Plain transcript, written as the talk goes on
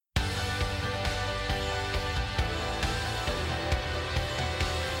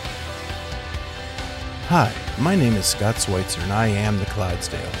Hi, my name is Scott Schweitzer and I am the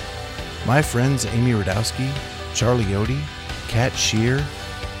Clydesdale. My friends Amy Radowski, Charlie Yodi, Kat Shear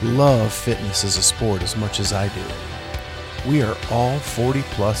love fitness as a sport as much as I do. We are all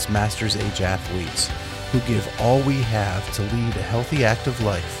 40-plus Masters age athletes who give all we have to lead a healthy, active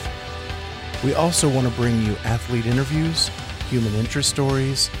life. We also want to bring you athlete interviews, human interest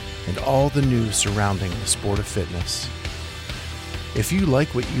stories, and all the news surrounding the sport of fitness. If you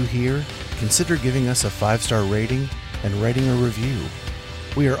like what you hear, consider giving us a 5-star rating and writing a review.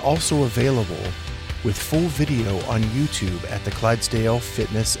 We are also available with full video on YouTube at the Clydesdale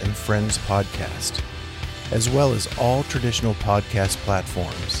Fitness and Friends podcast, as well as all traditional podcast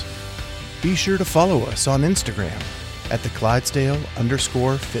platforms. Be sure to follow us on Instagram at the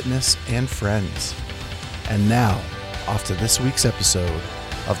Clydesdale_fitness and friends. And now, off to this week's episode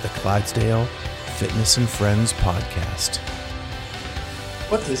of the Clydesdale Fitness and Friends podcast.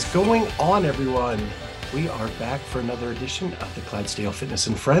 What is going on, everyone? We are back for another edition of the Clydesdale Fitness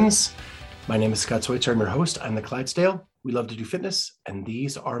and Friends. My name is Scott Schweitzer. I'm your host. I'm the Clydesdale. We love to do fitness, and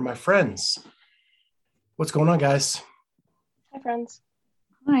these are my friends. What's going on, guys? Hi, friends.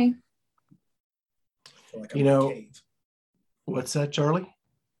 Hi. Like in a cave. What's that, Charlie? I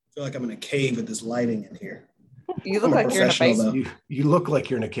feel like I'm in a cave with this lighting in here. You look like you're in a basement. You look like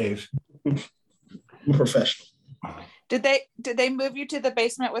you're in a cave. I'm professional. Did they move you to the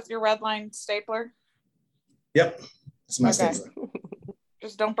basement with your red line stapler? Yep. It's my stapler.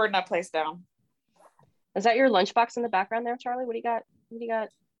 Just don't burn that place down. Is that your lunchbox in the background there, Charlie? What do you got?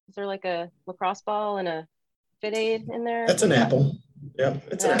 Is there like a lacrosse ball and a fit aid in there? That's an apple. Yep,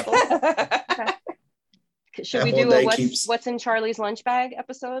 it's an apple. Okay. Should we do a what's in Charlie's lunch bag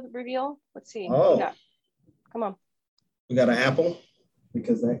episode reveal? Let's see. Oh. Yeah. Come on. We got an apple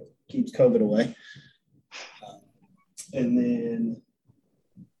because that keeps COVID away. And then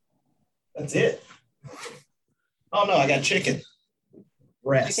that's it. Oh no, I got chicken.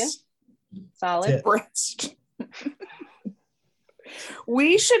 Breast. Chicken? Solid. Breast.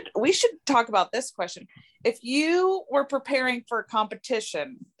 We should talk about this question. If you were preparing for a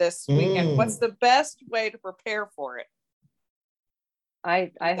competition this weekend, what's the best way to prepare for it?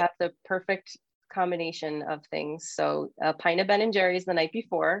 I have the perfect combination of things. So a pint of Ben & Jerry's the night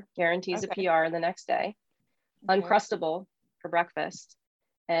before guarantees a PR the next day. Uncrustable for breakfast,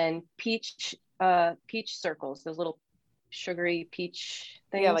 and peach circles, those little sugary peach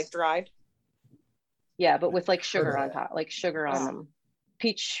things. Yeah, like dried. Yeah, but with like sugar on top, like sugar on them.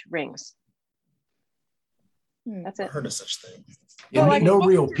 Peach rings. That's it. I heard of such thing. Yeah, well, no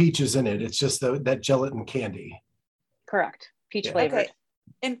real peaches in it. It's just that gelatin candy. Correct. Peach flavored. Okay.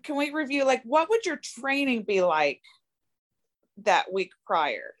 And can we review, like, what would your training be like that week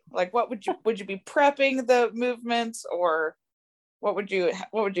prior? Like, what would you be prepping the movements, or what would you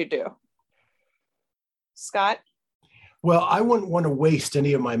do? Scott? Well, I wouldn't want to waste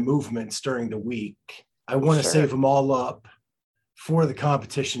any of my movements during the week. I want to save them all up for the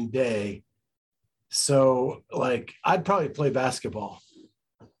competition day. So, like, I'd probably play basketball.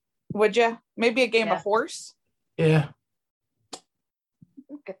 Would you? Maybe a game of horse? Yeah.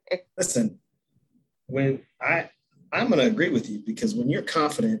 Okay. Listen, when I'm going to agree with you, because when you're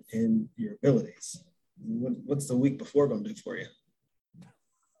confident in your abilities, what's the week before going to do for you?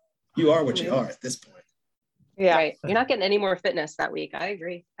 You are what you are at this point. Yeah. Right. You're not getting any more fitness that week. I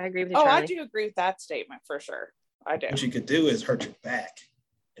agree with you, Charlie. I do agree with that statement for sure. I do. What you could do is hurt your back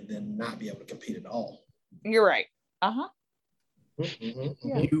and then not be able to compete at all. You're right. Uh-huh. And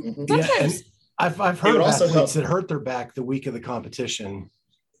I've heard of athletes that hurt their back the week of the competition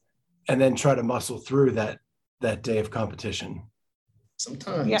and then try to muscle through that day of competition.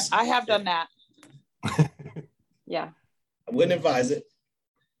 Sometimes. Yeah, I have done that. Yeah. I wouldn't advise it.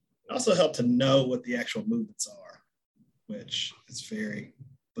 It also helped to know what the actual movements are, which is very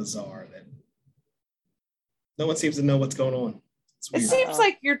bizarre that no one seems to know what's going on. It seems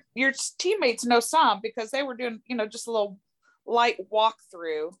like your teammates know some, because they were doing, just a little light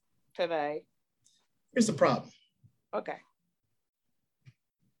walkthrough today. Here's the problem. Okay.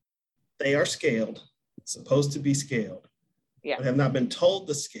 They are scaled, supposed to be scaled, but have not been told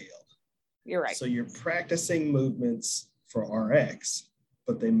to scale. You're right. So you're practicing movements for RX,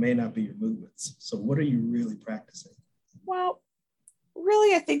 but they may not be your movements. So what are you really practicing? Well,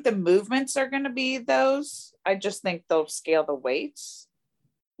 really, I think the movements are going to be those. I just think they'll scale the weights,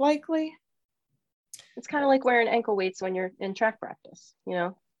 likely. It's kind of like wearing ankle weights when you're in track practice,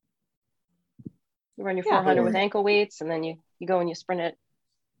 You run your 400 with ankle weights, and then you go and you sprint it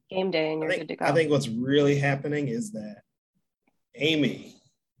game day, and you're good to go. I think what's really happening is that Amy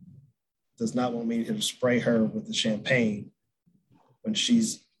does not want me to spray her with the champagne when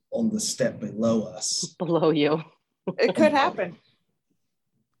she's on the step below us. Below you. It could happen.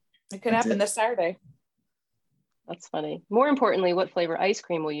 It could happen this Saturday. That's funny. More importantly, what flavor ice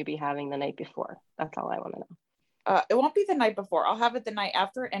cream will you be having the night before? That's all I want to know. It won't be the night before. I'll have it the night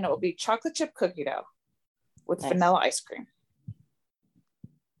after, and it will be chocolate chip cookie dough with vanilla ice cream.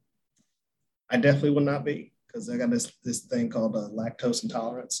 I definitely will not be, because I got this thing called lactose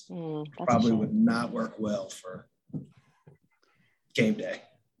intolerance. Probably would not work well for game day.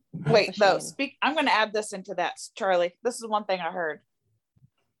 Wait, though, I'm going to add this into that, Charlie. This is one thing I heard.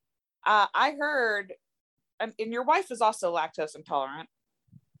 I heard, and your wife is also lactose intolerant,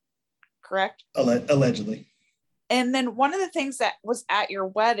 correct? Allegedly. And then one of the things that was at your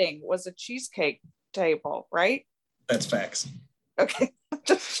wedding was a cheesecake table, right? That's facts. Okay.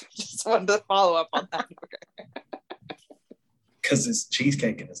 just wanted to follow up on that. Okay. Because it's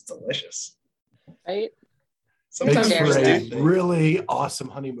cheesecake and it's delicious. Right? Sometimes for a really awesome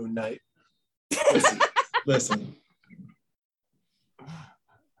honeymoon night. Listen.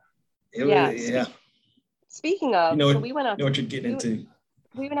 Yeah. Speaking of, so we went out. You know what you're getting into.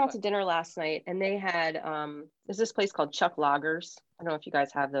 We went out to dinner last night, and they had there's this place called Chuck Loggers. I don't know if you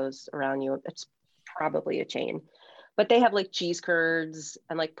guys have those around you. It's probably a chain, but they have like cheese curds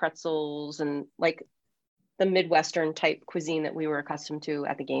and like pretzels and like the Midwestern type cuisine that we were accustomed to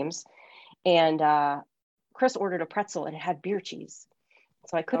at the games. And Chris ordered a pretzel and it had beer cheese,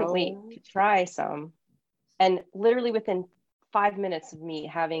 so I couldn't wait to try some. And literally within 5 minutes of me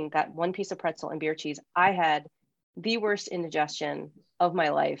having that one piece of pretzel and beer cheese, I had the worst indigestion of my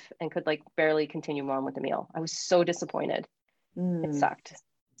life and could like barely continue on with the meal. I was so disappointed. It sucked.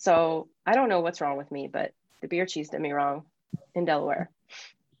 So I don't know what's wrong with me, but the beer cheese did me wrong in Delaware.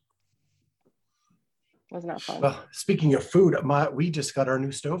 It was not fun. Well, speaking of food, we just got our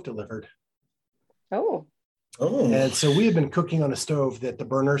new stove delivered. Oh. And so we have been cooking on a stove that the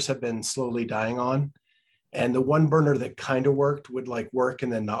burners have been slowly dying on. And the one burner that kind of worked would like work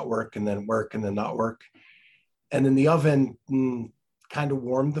and then not work and then work and then not work. And then the oven kind of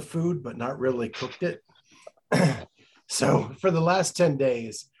warmed the food, but not really cooked it. So for the last 10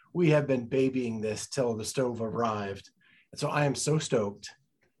 days, we have been babying this till the stove arrived. And so I am so stoked.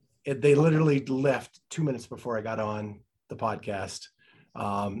 They literally left 2 minutes before I got on the podcast.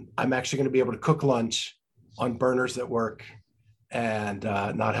 I'm actually going to be able to cook lunch on burners that work and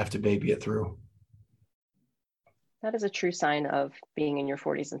not have to baby it through. That is a true sign of being in your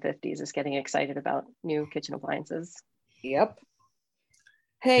 40s and 50s, is getting excited about new kitchen appliances. Yep.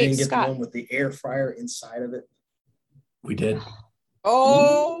 Hey, didn't get Scott. the one with the air fryer inside of it. We did.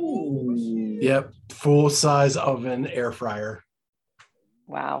 Oh. Yep. Full size oven, air fryer.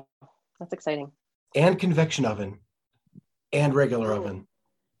 Wow. That's exciting. And convection oven and regular oven.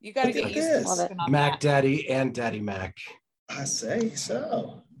 You got to get used to Love it. Mac Daddy and Daddy Mac. I say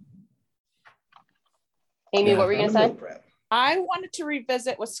so. Amy, what were you going to say? I wanted to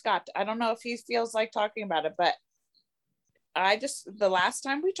revisit with Scott. I don't know if he feels like talking about it, but the last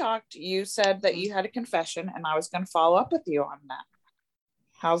time we talked, you said that you had a confession and I was going to follow up with you on that.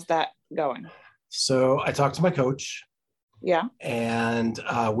 How's that going? So I talked to my coach. Yeah. And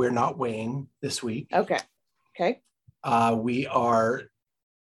we're not weighing this week. Okay. We are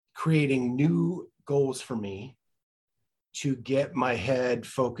creating new goals for me to get my head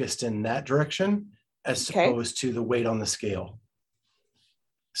focused in that direction as opposed to the weight on the scale.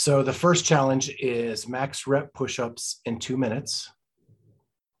 So the first challenge is max rep push-ups in 2 minutes.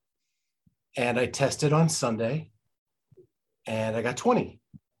 And I tested on Sunday and I got 20.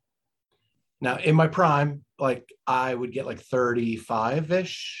 Now in my prime, like I would get like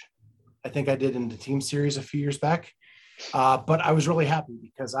 35-ish. I think I did in the team series a few years back. But I was really happy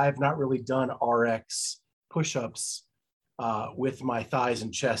because I have not really done RX push-ups with my thighs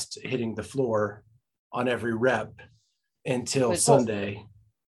and chest hitting the floor on every rep until Sunday.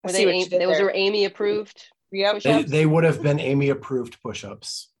 Were those were Amy approved? Yeah, they would have been Amy approved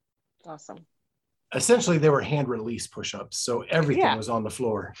push-ups. Awesome. Essentially, they were hand release push-ups, so everything was on the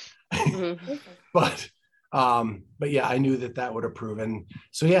floor. Mm-hmm. But yeah, I knew that would approve, and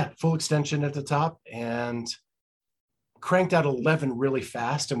so yeah, full extension at the top, and cranked out 11 really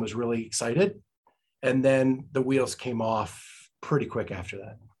fast and was really excited, and then the wheels came off pretty quick after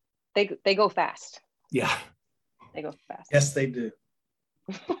that. They go fast. Yeah. They go fast. Yes, they do.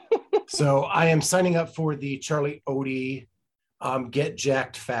 So I am signing up for the Charlie Odie Get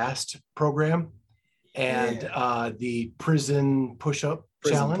Jacked Fast program and the prison push-up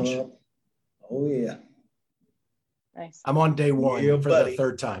challenge. Pump. Oh yeah. Nice. I'm on day one for the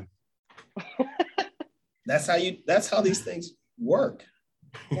third time. That's how these things work.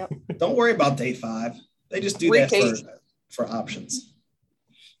 Yep. Don't worry about day 5. They just do that for options.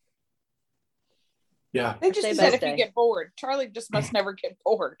 Yeah. They just Say said best if you day. get bored. Charlie just must never get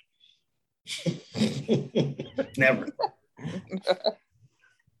bored. Never.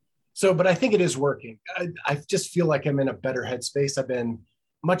 So, but I think it is working. I just feel like I'm in a better headspace. I've been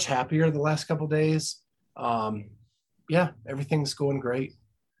much happier the last couple of days. Yeah, everything's going great.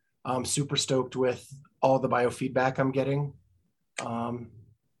 I'm super stoked with all the biofeedback I'm getting. And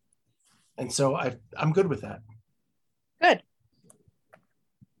so I'm good with that. Good.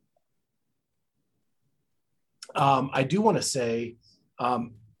 I do want to say,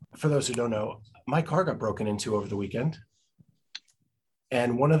 for those who don't know, my car got broken into over the weekend.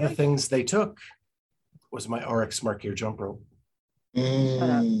 And one of the things they took was my RX Smart Gear jump rope.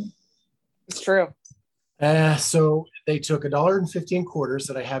 It's true. So they took $1.15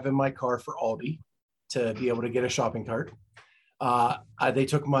 that I have in my car for Aldi to be able to get a shopping cart. They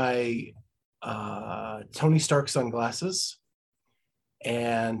took my Tony Stark sunglasses,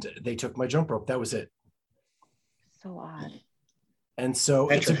 and they took my jump rope. That was it. So odd. And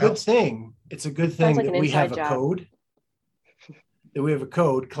so At it's a your good house? thing. It's a good thing like that an we have inside a job. code. That we have a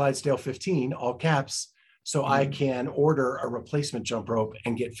code, Clydesdale 15, all caps, so I can order a replacement jump rope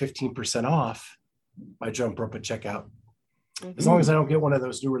and get 15% off my jump rope at checkout. As long as I don't get one of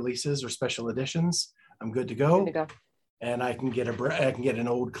those new releases or special editions, I'm good to go. Good to go. And I can get an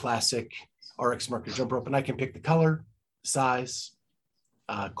old classic RX Smart Gear jump rope, and I can pick the color, size,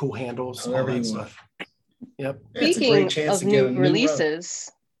 cool handles, all However that you stuff. Yep. It's a Speaking great chance of to get a new new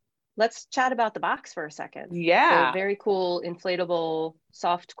releases, let's chat about the box for a second. Yeah. The very cool inflatable,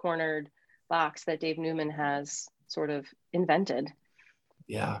 soft cornered box that Dave Newman has sort of invented.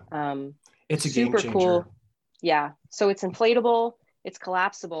 Yeah. It's a super game changer. cool. Yeah. So it's inflatable, it's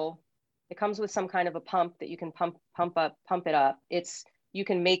collapsible. It comes with some kind of a pump that you can pump it up. You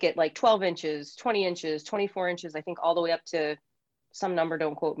can make it like 12 inches, 20 inches, 24 inches, I think all the way up to some number,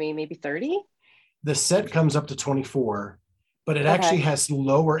 don't quote me, maybe 30. The set comes up to 24, but it actually has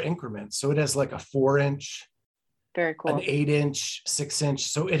lower increments. So it has like a 4-inch, very cool, an 8-inch, 6-inch.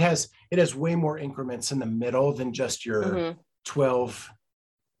 So it has way more increments in the middle than just your 12.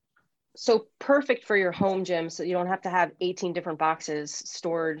 So perfect for your home gym. So you don't have to have 18 different boxes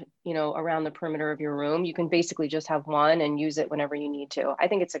stored, around the perimeter of your room. You can basically just have one and use it whenever you need to. I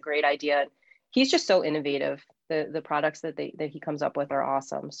think it's a great idea. He's just so innovative. The products that he comes up with are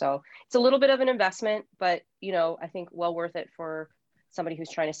awesome. So it's a little bit of an investment, but I think well worth it for somebody who's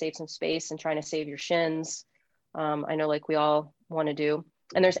trying to save some space and trying to save your shins. I know like we all want to do.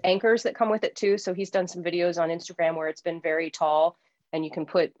 And there's anchors that come with it too. So he's done some videos on Instagram where it's been very tall and you can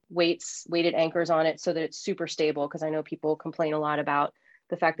put weighted anchors on it so that it's super stable. Cause I know people complain a lot about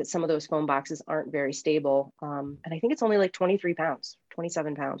the fact that some of those foam boxes aren't very stable. And I think it's only like 23 pounds,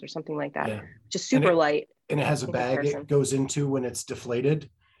 27 pounds or something like that, which is super light. And it has a bag it goes into when it's deflated,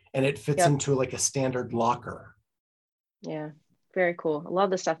 and it fits into like a standard locker. Yeah, very cool. I love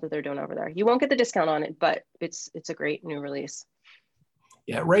the stuff that they're doing over there. You won't get the discount on it, but it's a great new release.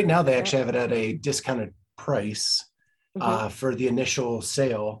 Yeah, right now they actually have it at a discounted price for the initial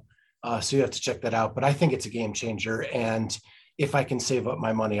sale. So you have to check that out. But I think it's a game changer. And if I can save up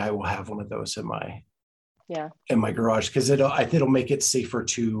my money, I will have one of those in my garage, because it'll make it safer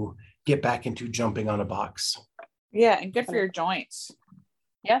to get back into jumping on a box. Yeah, and good for your joints.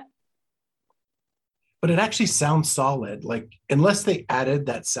 Yeah. But it actually sounds solid. Like, unless they added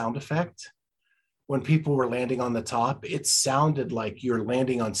that sound effect when people were landing on the top, it sounded like you're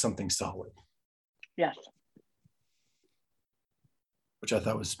landing on something solid. Yes. Which I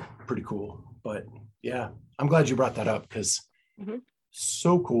thought was pretty cool. But yeah, I'm glad you brought that up, because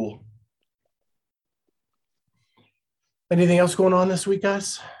so cool. Anything else going on this week,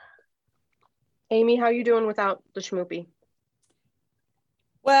 guys? Amy, how you doing without the schmoopy?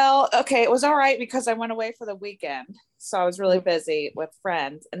 Well, okay, it was all right because I went away for the weekend. So I was really busy with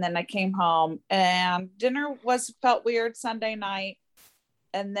friends. And then I came home and dinner felt weird Sunday night.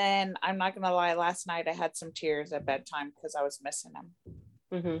 And then I'm not going to lie, last night I had some tears at bedtime because I was missing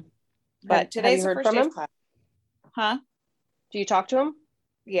him. But today's the first day of class. Huh? Do you talk to him?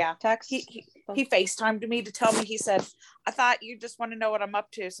 Yeah. Text? He FaceTimed me to tell me, he said, I thought you just want to know what I'm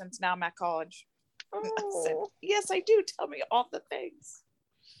up to since now I'm at college. I said, yes, I do. Tell me all the things.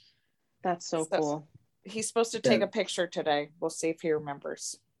 That's so cool. He's supposed to take a picture today. We'll see if he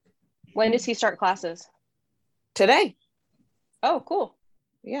remembers. When does he start classes? Today. Oh, cool.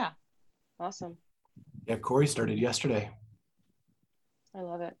 Yeah. Awesome. Yeah, Corey started yesterday. I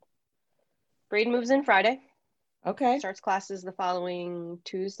love it. Braden moves in Friday. Okay. Starts classes the following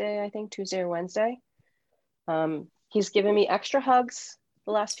Tuesday, I think, Tuesday or Wednesday. He's given me extra hugs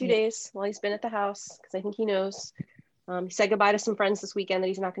the last few days while he's been at the house, because I think he knows. He said goodbye to some friends this weekend that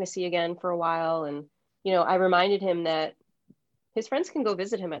he's not going to see again for a while. And you know, I reminded him that his friends can go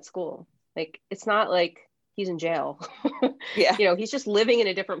visit him at school. Like, it's not like he's in jail. Yeah. You know, he's just living in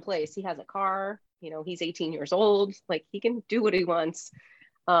a different place. He has a car, you know, he's 18 years old. Like, he can do what he wants.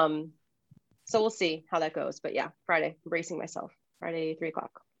 So we'll see how that goes. But yeah, Friday, I'm bracing myself. Friday, 3:00.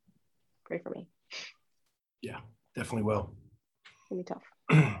 Pray for me. Yeah, definitely will. It's gonna be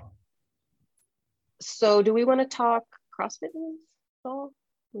tough. So do we want to talk CrossFit news at all?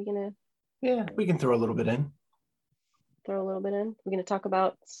 We're gonna we can throw a little bit in. throw a little bit in. We're gonna talk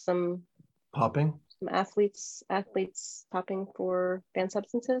about some athletes popping for banned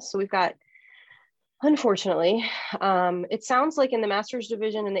substances. So we've got, unfortunately, it sounds like in the masters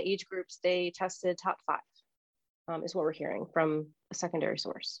division in the age groups, they tested top 5, is what we're hearing from a secondary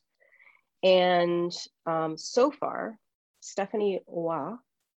source. And so far, Stephanie Owa,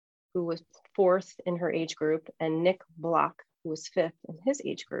 who was 4th in her age group, and Nick Block, who was 5th in his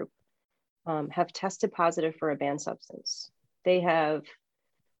age group, have tested positive for a banned substance. They have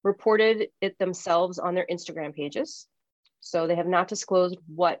reported it themselves on their Instagram pages. So they have not disclosed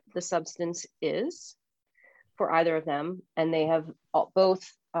what the substance is for either of them. And they have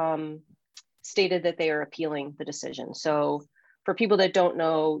both stated that they are appealing the decision. So for people that don't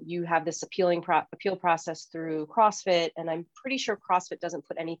know, you have this appeal process through CrossFit, and I'm pretty sure CrossFit doesn't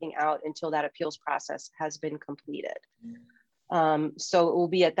put anything out until that appeals process has been completed. So it will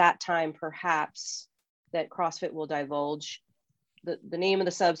be at that time, perhaps, that CrossFit will divulge the name of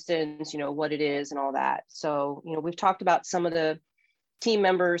the substance, you know, what it is and all that. So, you know, we've talked about some of the team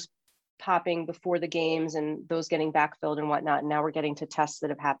members popping before the games and those getting backfilled and whatnot. And now we're getting to tests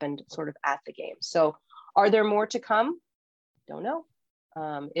that have happened sort of at the game. So are there more to come? Don't know.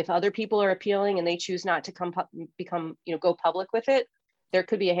 If other people are appealing and they choose not to become, you know, go public with it, there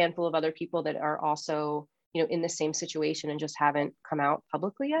could be a handful of other people that are also, you know, in the same situation and just haven't come out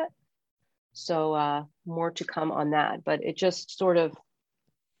publicly yet. So more to come on that, but it just sort of,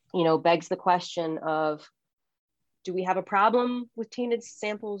 you know, begs the question of, do we have a problem with tainted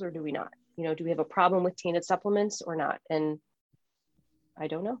samples or do we not? You know, do we have a problem with tainted supplements or not? And I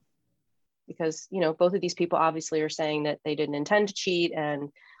don't know, because, you know, both of these people obviously are saying that they didn't intend to cheat. And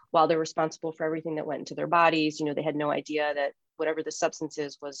while they're responsible for everything that went into their bodies, you know, they had no idea that whatever the substance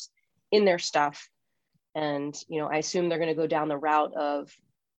is was in their stuff. And, you know, I assume they're going to go down the route of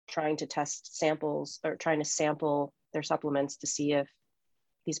trying to test samples or trying to sample their supplements to see if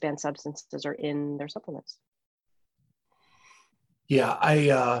these banned substances are in their supplements. Yeah,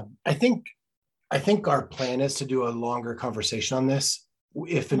 I think our plan is to do a longer conversation on this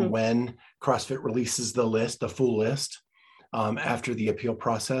if and when CrossFit releases the full list after the appeal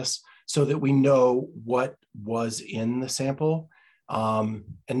process, so that we know what was in the sample. And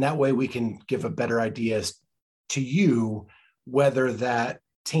that way we can give a better idea as to you whether that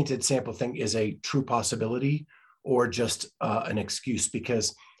tainted sample thing is a true possibility or just an excuse.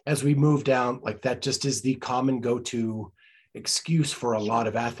 Because as we move down, like, that just is the common go-to excuse for a lot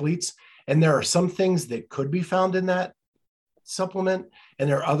of athletes. And there are some things that could be found in that supplement, and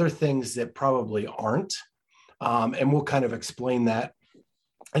there are other things that probably aren't. And we'll kind of explain that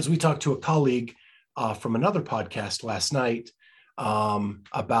as we talked to a colleague from another podcast last night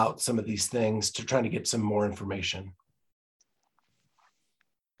about some of these things, to try to get some more information.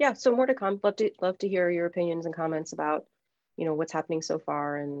 Yeah, so more to come. Love to hear your opinions and comments about, you know, what's happening so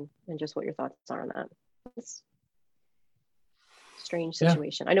far and just what your thoughts are on that. It's a strange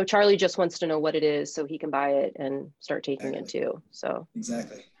situation. Yeah. I know Charlie just wants to know what it is so he can buy it and start taking it too. So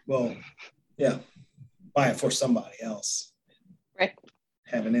exactly. Well, yeah, buy it for somebody else. Right.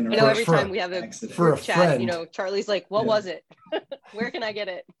 Have an interaction. I know every time we have a group chat, friend. You know, Charlie's like, what was it? Where can I get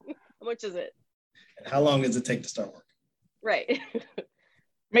it? How much is it? And how long does it take to start working? Right.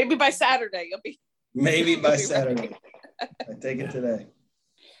 Maybe by Saturday you'll be. Maybe by Saturday. I take it today.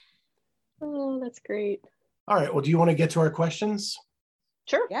 Oh, that's great. All right. Well, do you want to get to our questions?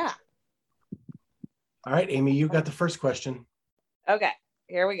 Sure. Yeah. All right, Amy, you got the first question. Okay,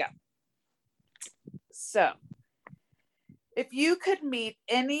 here we go. So, if you could meet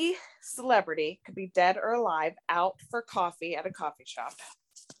any celebrity, could be dead or alive, out for coffee at a coffee shop,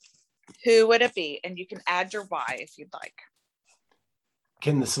 who would it be? And you can add your why if you'd like.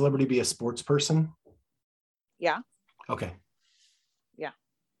 Can the celebrity be a sports person? Yeah. Okay. Yeah.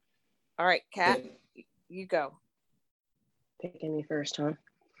 All right, Kat, you go. Picking me first, huh?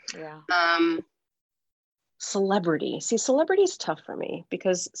 Yeah. Celebrity. See, celebrity is tough for me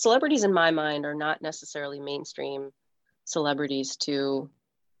because celebrities in my mind are not necessarily mainstream celebrities to.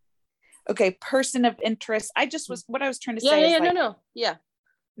 Okay, person of interest. What I was trying to say is no. Yeah.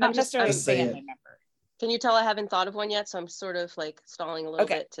 Not necessarily a family member. Can you tell I haven't thought of one yet? So I'm sort of like stalling a little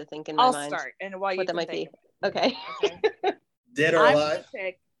Okay. bit to think in my I'll mind start, and while you what that can might think be. of Okay. Okay. Dead or alive?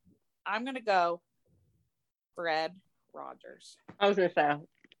 I'm gonna go Fred Rogers. I was gonna say.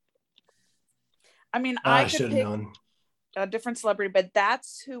 I mean, I I should could have pick known. a different celebrity, but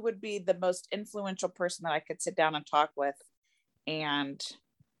that's who would be the most influential person that I could sit down and talk with, and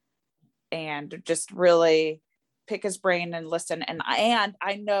just really pick his brain and listen. And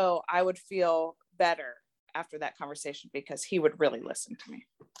I know I would feel better after that conversation because he would really listen to me.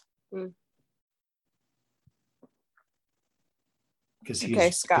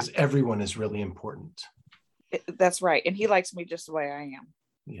 Because everyone is really important. That's right. And he likes me just the way I am.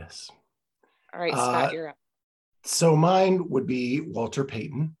 Yes. All right, Scott, you're up. So mine would be Walter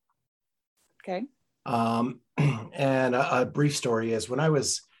Payton. Okay. And a brief story is when I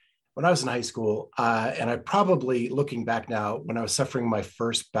was in high school, and I probably, looking back now, when I was suffering my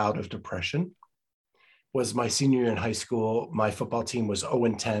first bout of depression, was my senior year in high school. My football team was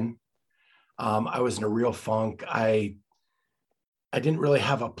 0-10. I was in a real funk. I didn't really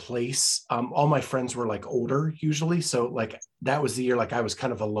have a place. All my friends were like older usually. So like that was the year like I was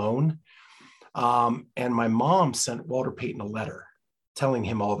kind of alone. And my mom sent Walter Payton a letter telling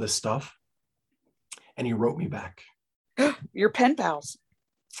him all this stuff. And he wrote me back. Your pen pals.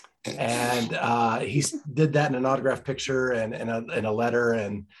 And he did that in an autographed picture and in a letter.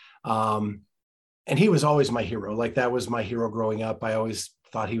 And he was always my hero. Like that was my hero growing up. I always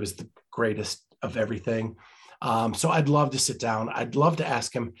thought he was the greatest of everything. So I'd love to sit down. I'd love to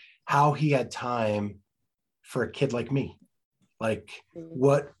ask him how he had time for a kid like me. Like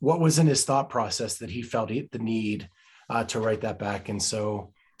what was in his thought process that he felt the need to write that back. And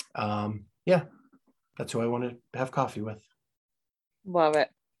so, yeah, that's who I want to have coffee with. Love it.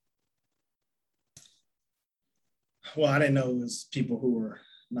 Well, I didn't know it was people who were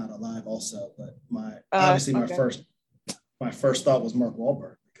not alive also, but my first thought was Mark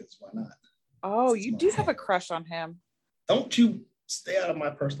Wahlberg, because why not? Oh, you do have a crush on him. Don't you stay out of my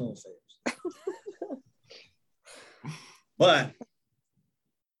personal affairs. But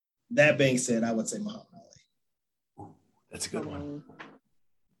that being said, I would say Muhammad Ali. That's a good one.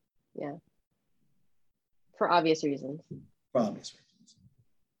 Yeah. For obvious reasons.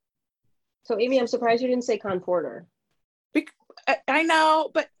 So, Amy, I'm surprised you didn't say Con Porter. I know,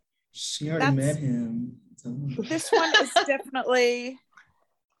 but she already met him. This one is definitely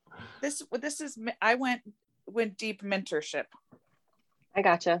this is I went deep mentorship. I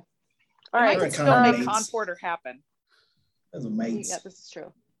gotcha. All right, I can still make Con Porter happen. That's amazing. Yeah, this is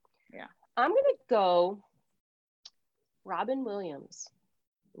true. Yeah. I'm gonna go Robin Williams.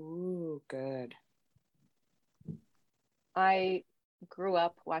 Ooh, good. I grew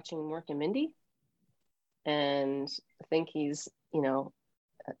up watching Mork and Mindy, and I think he's,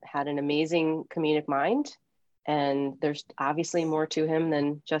 had an amazing comedic mind, and there's obviously more to him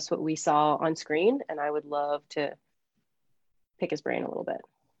than just what we saw on screen, and I would love to pick his brain a little bit.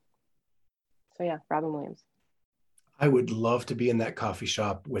 So yeah, Robin Williams. I would love to be in that coffee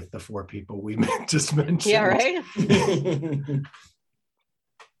shop with the four people we just mentioned. Yeah, right?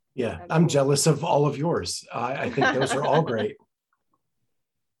 Yeah, I'm jealous of all of yours. I think those are all great.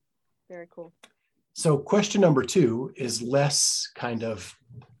 Very cool. So question number 2 is less kind of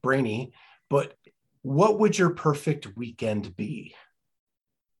brainy, but what would your perfect weekend be?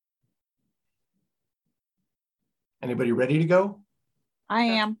 Anybody ready to go? I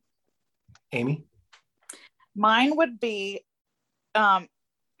am. Amy? Mine would be out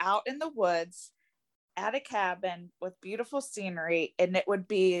in the woods at a cabin with beautiful scenery, and it would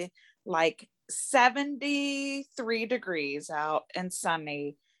be like 73 degrees out and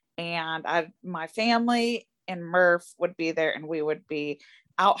sunny, and my family and Murph would be there, and we would be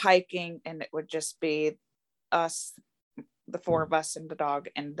out hiking, and it would just be us, the 4 of us and the dog,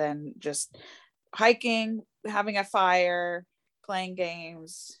 and then just hiking, having a fire, playing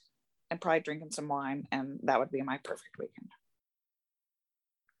games, and probably drinking some wine, and that would be my perfect weekend.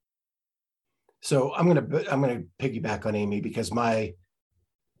 So I'm gonna piggyback on Amy, because my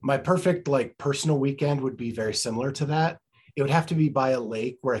perfect like personal weekend would be very similar to that. It would have to be by a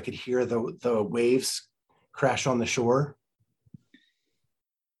lake where I could hear the waves crash on the shore,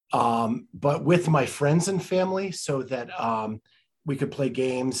 but with my friends and family, so that we could play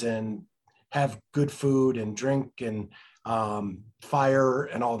games and have good food and drink and fire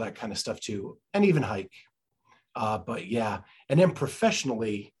and all that kind of stuff too, and even hike. But yeah, and then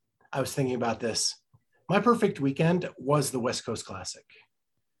professionally, I was thinking about this. My perfect weekend was the West Coast Classic.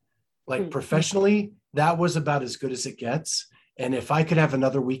 Like professionally, that was about as good as it gets. And if I could have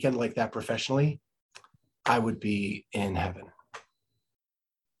another weekend like that professionally, I would be in heaven.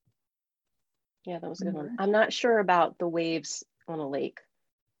 Yeah, that was a good one. I'm not sure about the waves on a lake,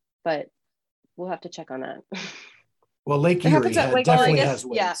 but we'll have to check on that. Well, Lake It happens Erie at Lake definitely Erie. has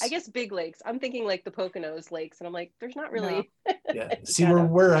waves. Yeah, I guess big lakes. I'm thinking like the Poconos lakes, and I'm like, there's not really. Yeah. See,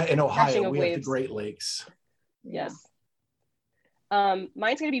 we're in Ohio. We have the waves. Great Lakes. Yes.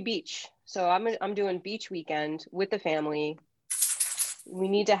 Mine's gonna be beach. So I'm doing beach weekend with the family. We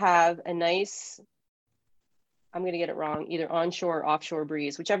need to have a nice, I'm gonna get it wrong, either onshore or offshore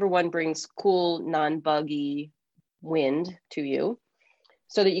breeze, whichever one brings cool, non-buggy wind to you,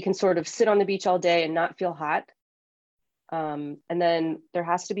 so that you can sort of sit on the beach all day and not feel hot. And then there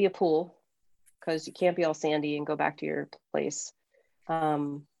has to be a pool, because you can't be all sandy and go back to your place.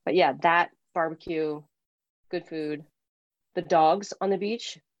 But yeah, that barbecue, good food, the dogs on the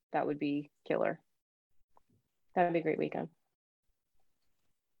beach, that would be killer. That would be a great weekend.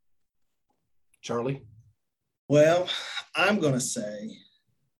 Charlie? Well, I'm going to say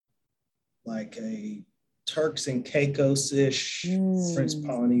like a Turks and Caicos-ish French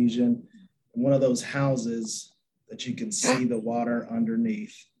Polynesian, one of those houses that you can see the water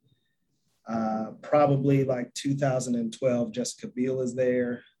underneath. Probably like 2012, Jessica Biel is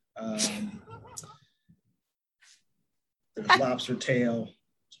there. There's lobster tail,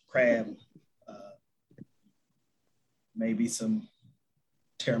 crab, maybe some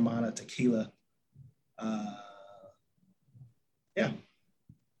Terramana tequila. Yeah.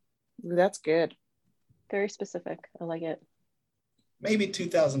 Ooh, that's good. Very specific. I like it. Maybe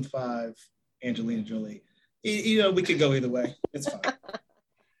 2005 Angelina Jolie. You know, we could go either way. It's fine.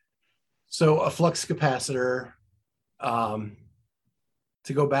 So a flux capacitor,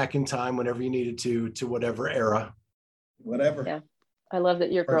 to go back in time whenever you needed to whatever era. Whatever. Yeah. I love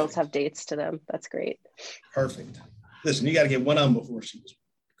that your girls Perfect. have dates to them. That's great. Perfect. Listen, you got to get one of them before she was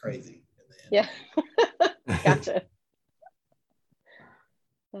crazy. Yeah. Gotcha.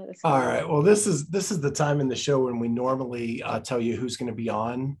 All right. Well, this is the time in the show when we normally tell you who's going to be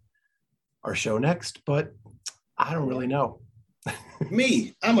on our show next, but I don't really know.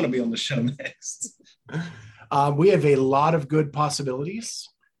 Me, I'm going to be on the show next. We have a lot of good possibilities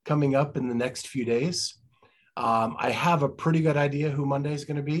coming up in the next few days. I have a pretty good idea who Monday is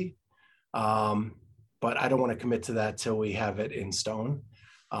going to be, but I don't want to commit to that till we have it in stone.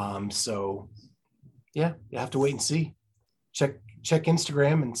 So yeah, you have to wait and see. Check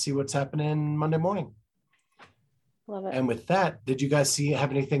Instagram and see what's happening Monday morning. Love it. And with that, did you guys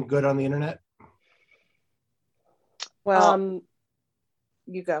have anything good on the internet? Well,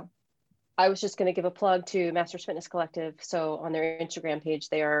 you go. I was just going to give a plug to Masters Fitness Collective. So on their Instagram page,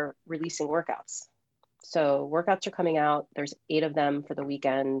 they are releasing workouts. So workouts are coming out. There's 8 of them for the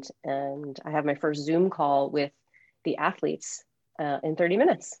weekend. And I have my first Zoom call with the athletes in 30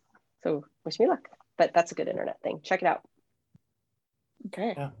 minutes. So wish me luck. But that's a good internet thing. Check it out.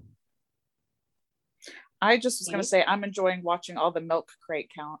 Okay. Yeah. I just was going to say, I'm enjoying watching all the milk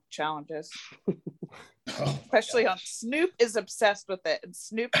crate challenges. Especially on Snoop is obsessed with it, and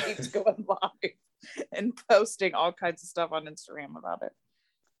Snoop keeps going live and posting all kinds of stuff on Instagram about it.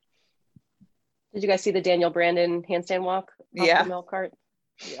 Did you guys see the Daniel Brandon handstand walk off the milk cart?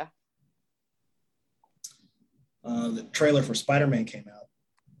 Yeah. The trailer for Spider-Man came out.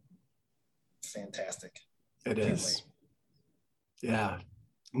 Fantastic. It is. Yeah.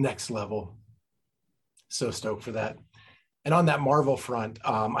 Next level. So stoked for that. And on that Marvel front,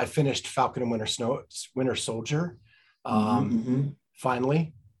 I finished Falcon and Winter Soldier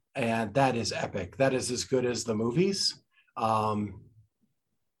finally, and that is epic. That is as good as the movies.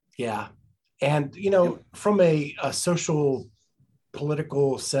 Yeah, and you know, from a social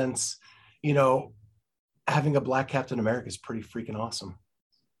political sense, you know, having a Black Captain America is pretty freaking awesome.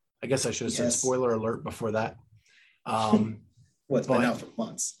 I guess I should have said spoiler alert before that. It's been out for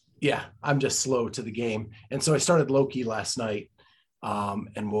months. Yeah, I'm just slow to the game. And so I started Loki last night,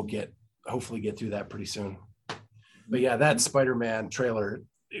 and we'll hopefully get through that pretty soon. But yeah, that Spider-Man trailer,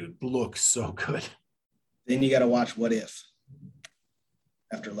 it looks so good. Then you got to watch What If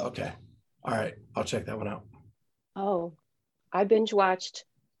after Loki. Okay. All right. I'll check that one out. Oh, I binge watched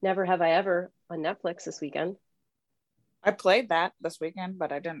Never Have I Ever on Netflix this weekend. I played that this weekend,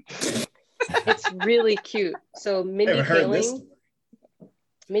 but I didn't. It's really cute. So Mindy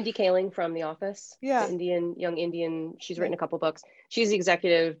Kaling from The Office, the young Indian, she's written a couple books. She's the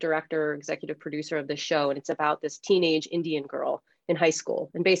executive director, executive producer of this show. And it's about this teenage Indian girl in high school.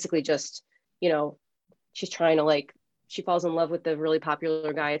 And basically just, you know, she's trying to she falls in love with the really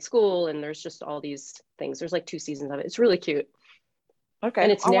popular guy at school. And there's just all these things. There's like 2 seasons of it. It's really cute. Okay.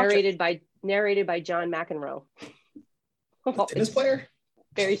 And it's narrated by John McEnroe. The tennis player?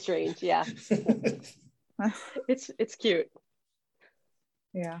 Very strange. Yeah. It's cute.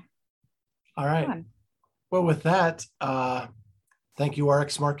 Yeah. All right. Fun. Well, with that, thank you,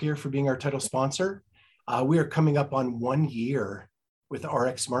 RX Smart Gear, for being our title sponsor. We are coming up on 1 year with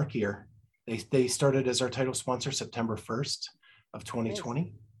RX Smart Gear. They started as our title sponsor September 1st of 2020,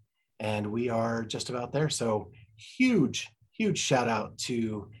 nice. And we are just about there. So huge shout out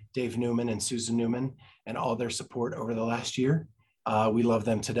to Dave Newman and Susan Newman and all their support over the last year. We love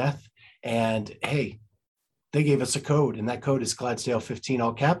them to death. And hey, they gave us a code, and that code is Clydesdale15,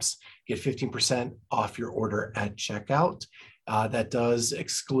 all caps. Get 15% off your order at checkout. That does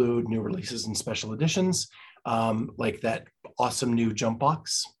exclude new releases and special editions, like that awesome new jump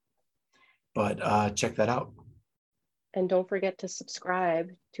box. But check that out. And don't forget to subscribe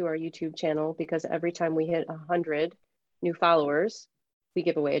to our YouTube channel, because every time we hit 100 new followers, we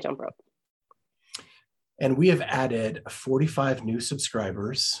give away a jump rope. And we have added 45 new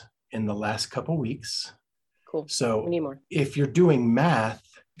subscribers in the last couple weeks. Cool. So we need more. If you're doing math,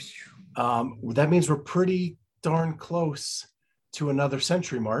 that means we're pretty darn close to another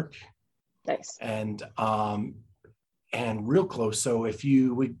century mark. Nice. And real close. So if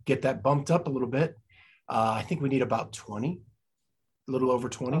you would get that bumped up a little bit, I think we need about 20, a little over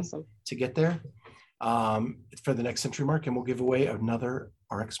 20 awesome. To get there for the next century mark. And we'll give away another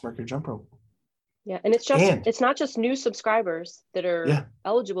RX Smart Gear jump rope. Yeah, and it's not just new subscribers that are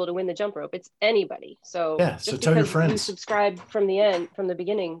eligible to win the jump rope. It's anybody. So so tell your friends. You subscribe from the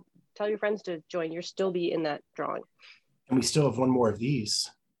beginning. Tell your friends to join. You'll still be in that drawing. And we still have one more of these,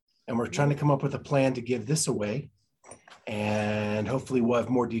 and we're trying to come up with a plan to give this away. And hopefully we'll have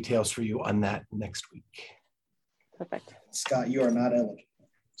more details for you on that next week. Perfect. Scott, you are not eligible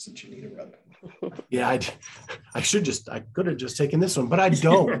since you need a rope. Yeah, I could have just taken this one, but I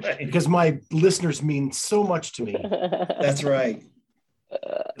don't right. Because my listeners mean so much to me. That's right.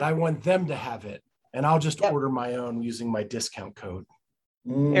 And I want them to have it. And I'll just order my own using my discount code.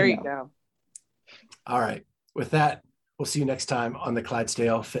 There you go. All right. With that, we'll see you next time on the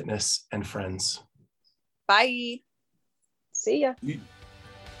Clydesdale Fitness and Friends. Bye. See ya.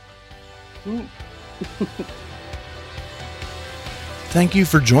 Thank you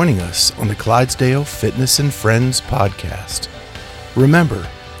for joining us on the Clydesdale Fitness and Friends podcast. Remember,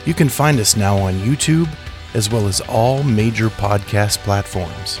 you can find us now on YouTube as well as all major podcast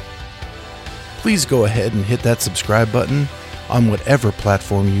platforms. Please go ahead and hit that subscribe button on whatever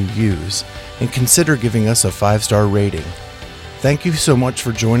platform you use and consider giving us a 5-star rating. Thank you so much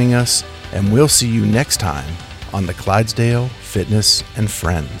for joining us, and we'll see you next time on the Clydesdale Fitness and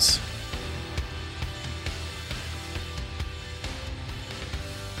Friends.